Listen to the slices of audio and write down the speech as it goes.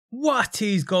What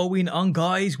is going on,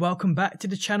 guys? Welcome back to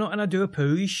the channel, and I do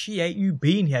appreciate you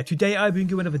being here. Today I bring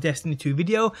you another Destiny 2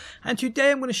 video, and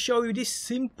today I'm going to show you this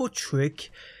simple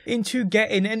trick into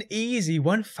getting an easy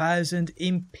 1000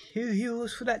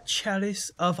 Imperials for that Chalice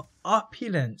of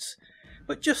Opulence.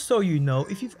 But just so you know,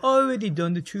 if you've already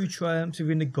done the 2 triumphs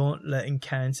within the Gauntlet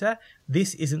encounter,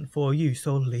 this isn't for you,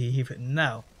 so leave it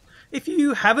now. If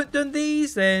you haven't done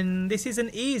these, then this is an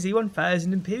easy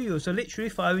 1000 Imperials, so literally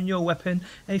firing your weapon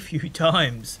a few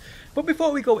times. But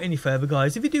before we go any further,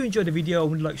 guys, if you do enjoy the video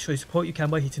and would like to show your support, you can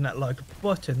by hitting that like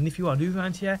button. And if you are new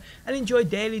around here and enjoy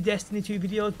daily Destiny 2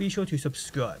 videos, be sure to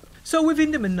subscribe. So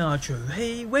within the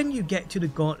menagerie, when you get to the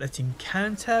Gauntlet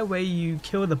encounter where you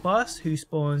kill the boss who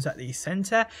spawns at the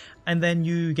centre, and then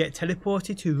you get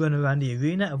teleported to run around the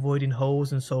arena avoiding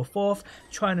holes and so forth,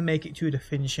 trying to make it to the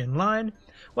finishing line.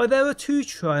 Well, there are 2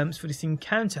 triumphs for this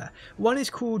encounter. One is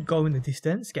called Going the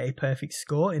Distance, get a perfect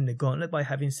score in the Gauntlet by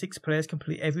having 6 players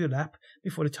complete every lap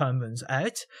before the time runs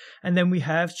out. And then we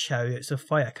have Chariots of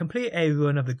Fire, complete a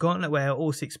run of the Gauntlet where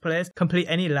all 6 players complete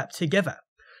any lap together.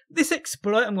 This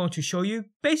exploit I'm going to show you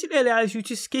basically allows you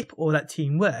to skip all that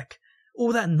teamwork,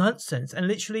 all that nonsense, and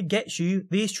literally gets you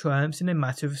these triumphs in a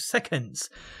matter of seconds.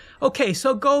 Okay,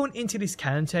 so going into this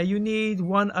counter, you need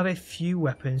one of a few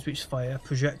weapons which fire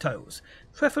projectiles,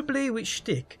 preferably which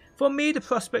stick. For me, the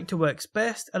Prospector works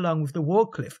best along with the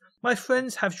Warcliffe. My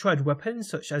friends have tried weapons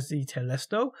such as the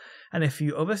Telesto and a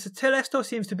few others. The Telesto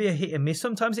seems to be a hit and miss.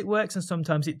 Sometimes it works and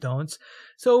sometimes it don't.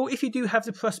 So if you do have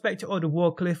the Prospector or the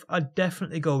Warcliffe, I'd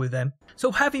definitely go with them.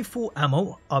 So having full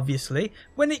ammo, obviously,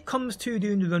 when it comes to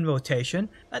doing the run rotation,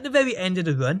 at the very end of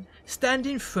the run, stand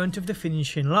in front of the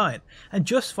finishing line and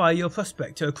just fire your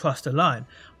Prospector across the line.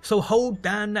 So hold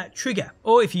down that trigger,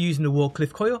 or if you're using the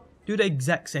Warcliffe coil, do the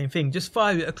exact same thing, just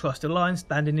fire it across the line,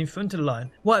 standing in front of the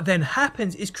line. What then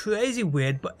happens is crazy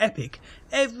weird but epic.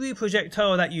 Every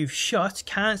projectile that you've shot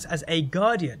counts as a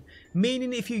guardian,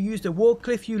 meaning if you use the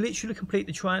Warcliffe, you literally complete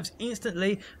the triumphs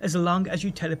instantly as long as you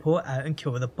teleport out and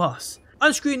kill the boss.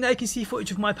 On screen now you can see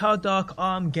footage of my Power Dark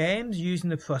Arm games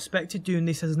using the Prospector, doing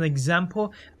this as an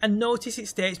example, and notice it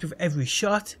states with every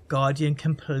shot, Guardian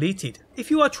completed.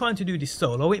 If you are trying to do this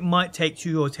solo, it might take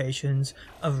 2 rotations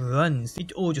of runs,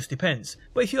 it all just depends.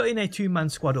 But if you're in a 2-man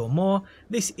squad or more,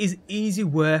 this is easy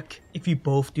work if you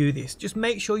both do this. Just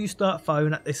make sure you start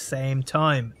firing at the same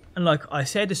time. And like I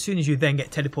said, as soon as you then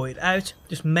get teleported out,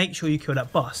 just make sure you kill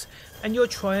that boss, and your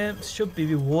triumphs should be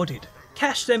rewarded.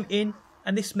 Cash them in,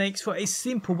 and this makes for a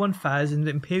simple 1000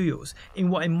 Imperials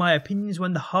in what in my opinion is one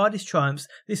of the hardest triumphs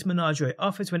this menagerie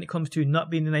offers when it comes to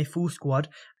not being in a full squad,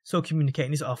 so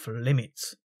communicating is off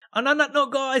limits. And on that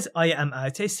note, guys, I am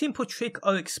out. A simple trick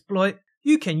or exploit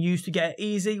you can use to get an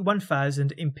easy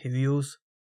 1000 Imperials.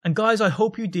 And guys, I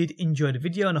hope you did enjoy the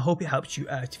video and I hope it helped you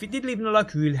out. If it did, leaving a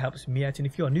like really helps me out, and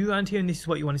if you're new around here and this is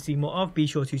what you want to see more of, be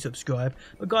sure to subscribe.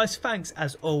 But guys, thanks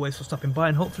as always for stopping by,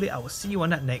 and hopefully I will see you on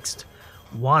that next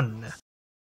one.